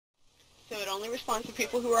So it only responds to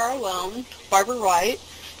people who are alone. Barbara White.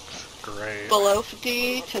 Great. Below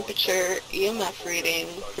 50 temperature, EMF reading,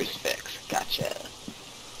 crucifix. Gotcha.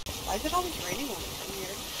 Why is it always raining when it's in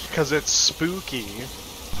here? Because it's spooky.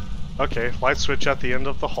 Okay, light switch at the end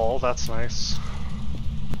of the hall. That's nice.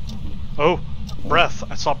 Oh, breath.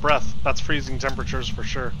 I saw breath. That's freezing temperatures for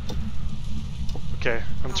sure. Okay,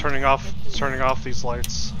 I'm turning off these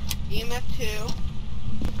lights. EMF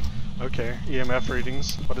 2. Okay, EMF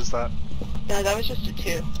readings. What is that? No, that was just a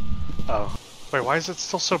 2. Oh. Wait, why is it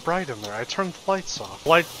still so bright in there? I turned the lights off.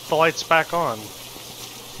 The light's back on.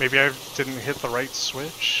 Maybe I didn't hit the right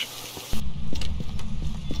switch?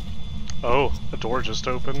 Oh, the door just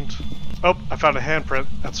opened. Oh, I found a handprint.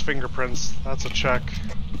 That's fingerprints. That's a check.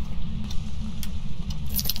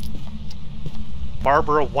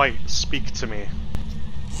 Barbara White, speak to me.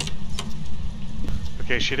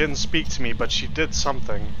 Okay, she didn't speak to me, but she did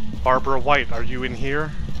something. Barbara White, are you in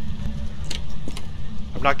here?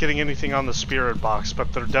 I'm not getting anything on the spirit box,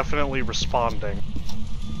 but they're definitely responding.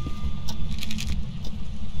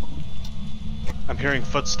 I'm hearing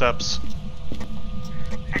footsteps.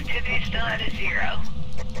 Activity still at a 0.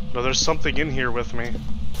 No, there's something in here with me.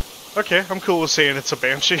 Okay, I'm cool with saying it's a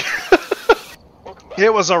banshee.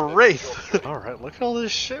 It was a wraith! Alright, look at all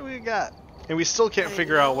this shit we got. And we still can't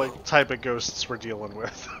figure out what type of ghosts we're dealing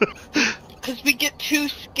with. Because we get too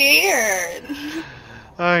scared.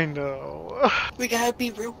 I know. We gotta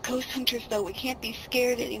be real ghost hunters though, we can't be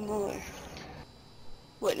scared anymore.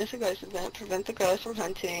 Witness a ghost event, prevent the ghost from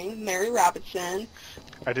hunting, Mary Robinson.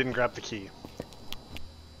 I didn't grab the key.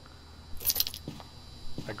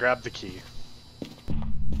 I grabbed the key.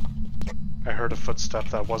 I heard a footstep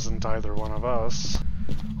that wasn't either one of us.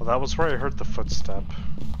 Well, that was where I heard the footstep.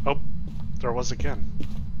 Oh, there was again.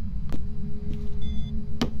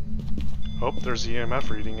 Oh, there's EMF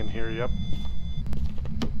reading in here, yep.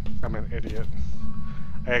 I'm an idiot.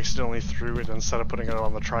 I accidentally threw it instead of putting it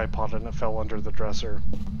on the tripod and it fell under the dresser.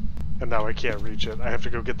 And now I can't reach it. I have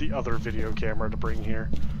to go get the other video camera to bring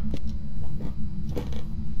here.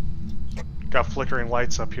 Got flickering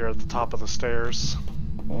lights up here at the top of the stairs.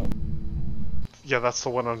 Yeah, that's the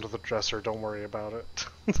one under the dresser, don't worry about it.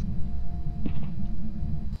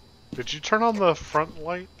 Did you turn on the front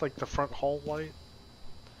light? Like the front hall light?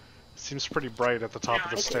 Seems pretty bright at the top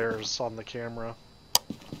of the stairs on the camera.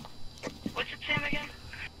 What's its name again?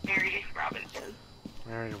 Mary Robinson.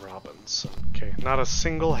 Mary Robinson. Okay, not a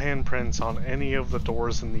single handprint on any of the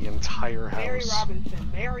doors in the entire house. Mary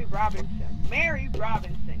Robinson, Mary Robinson, Mary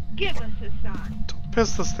Robinson, give us a sign. Don't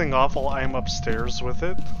piss this thing off while I'm upstairs with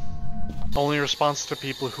it. Only responds to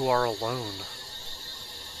people who are alone.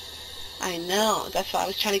 I know, that's why I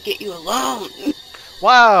was trying to get you alone.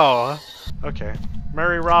 Wow! Okay.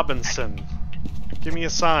 Mary Robinson. Give me a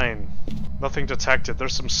sign. Nothing detected.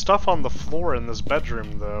 There's some stuff on the floor in this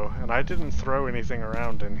bedroom, though, and I didn't throw anything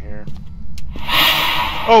around in here.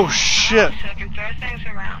 Oh, shit! So I can throw things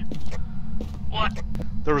around. What?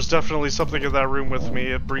 There was definitely something in that room with me.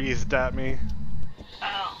 It breathed at me.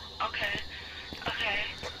 Oh, okay. Okay.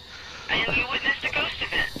 And you witnessed a ghost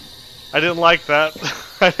event. I didn't like that.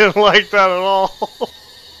 I didn't like that at all.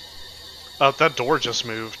 Oh, that door just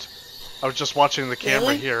moved. I was just watching the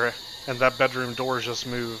camera here, and that bedroom door just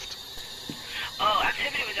moved. Oh,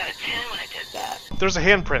 activity was at a 10 when I did that. There's a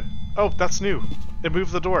handprint. Oh, that's new. It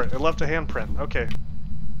moved the door. It left a handprint. Okay.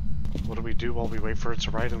 What do we do while we wait for it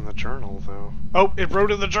to write in the journal, though? Oh, it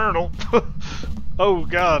wrote in the journal! Oh,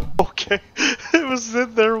 God. Okay. It was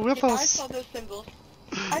in there with us. I saw those symbols.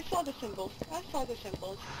 I saw the symbols. I saw the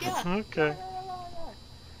symbols. Yeah. Okay.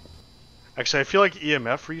 Actually, I feel like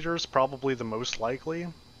EMF reader is probably the most likely,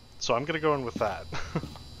 so I'm gonna go in with that.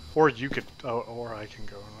 Or you could, or I can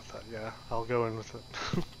go in with that. Yeah, I'll go in with it.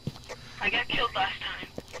 I got killed last time.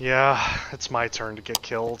 Yeah, it's my turn to get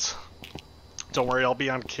killed. Don't worry, I'll be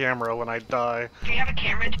on camera when I die. Do you have a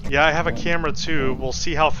camera? Yeah, I have a camera too. We'll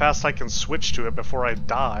see how fast I can switch to it before I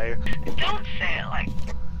die. Don't say it like...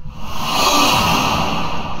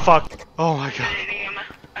 Fuck. Oh my god.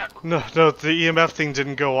 No, the EMF thing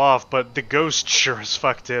didn't go off, but the ghost sure as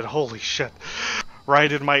fuck did. Holy shit.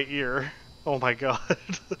 Right in my ear. Oh my god.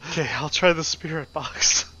 Okay, I'll try the spirit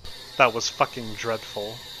box. That was fucking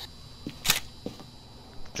dreadful.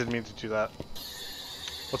 Didn't mean to do that.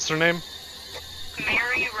 What's their name?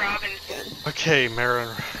 Mary Robinson. Okay,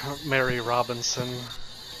 Mary Robinson.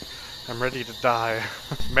 I'm ready to die.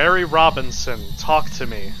 Mary Robinson, talk to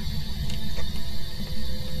me.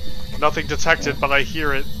 Nothing detected, but I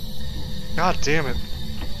hear it. God damn it.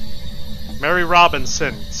 Mary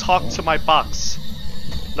Robinson, talk to my box.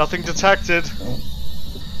 Nothing detected.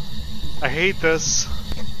 I hate this.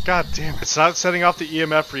 God God damn it. It's not setting off the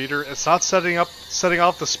EMF reader, it's not setting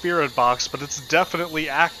off the spirit box, but it's definitely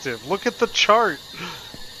active. Look at the chart!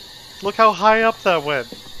 Look how high up that went!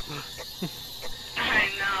 I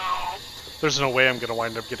know. There's no way I'm gonna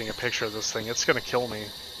wind up getting a picture of this thing. It's gonna kill me.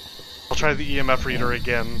 I'll try the EMF reader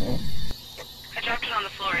again. I dropped it on the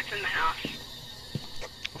floor. It's in the house.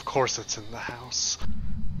 Of course it's in the house.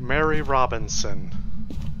 Mary Robinson.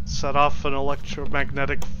 Set off an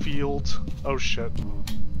electromagnetic field. Oh shit.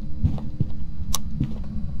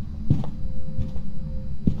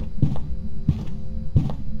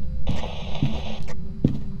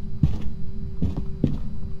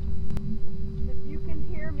 If you can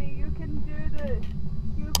hear me, you can do this.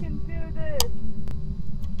 You can do this.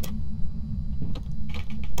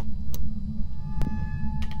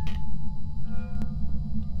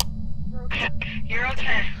 You're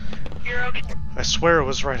okay. You're okay. I swear it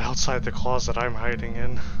was right outside the closet I'm hiding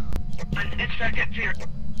in. It's back at 0.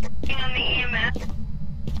 On the EMF.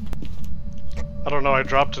 I don't know, I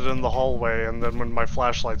dropped it in the hallway, and then when my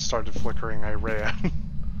flashlight started flickering, I ran.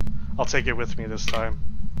 I'll take it with me this time.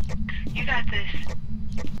 You got this.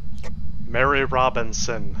 Mary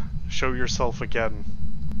Robinson, show yourself again.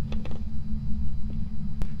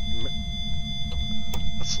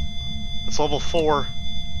 That's level 4.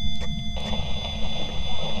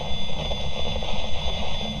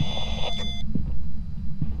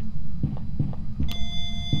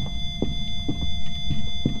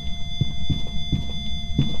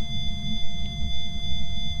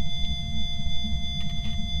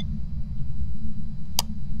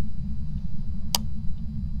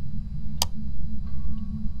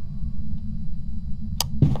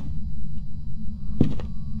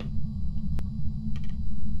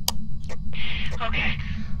 Okay.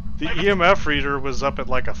 The EMF reader was up at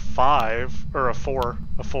like a 5, or a 4,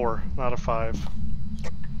 not a 5.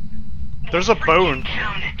 There's a bone.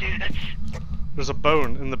 Count it, dude. That's... There's a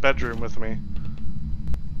bone in the bedroom with me.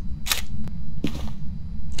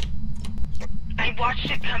 I watched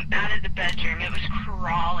it come out of the bedroom. It was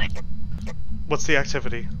crawling. What's the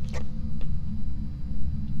activity?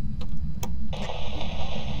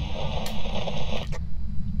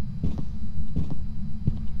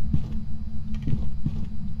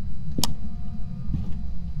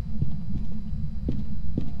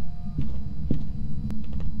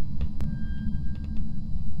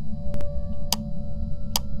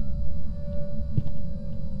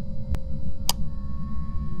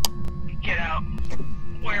 Get out.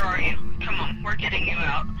 Where are you? Come on, we're getting you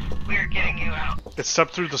out. We're getting you out. It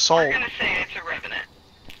stepped through the We're salt. gonna say it's a revenant.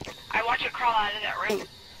 I watch it crawl out of that room.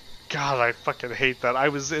 God, I fucking hate that. I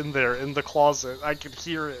was in there, in the closet. I could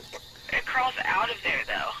hear it. It crawls out of there,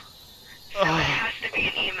 though. So it has to be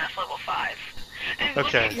an EMF level 5. And look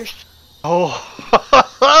Okay. at your...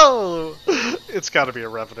 Oh, it's gotta be a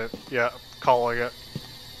revenant. Yeah, calling it.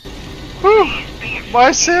 Whew!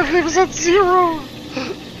 My sanity was at 0!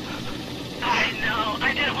 I know.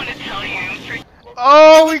 I didn't want to tell you.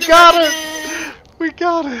 Oh, we got it! We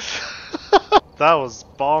got it! That was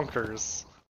bonkers.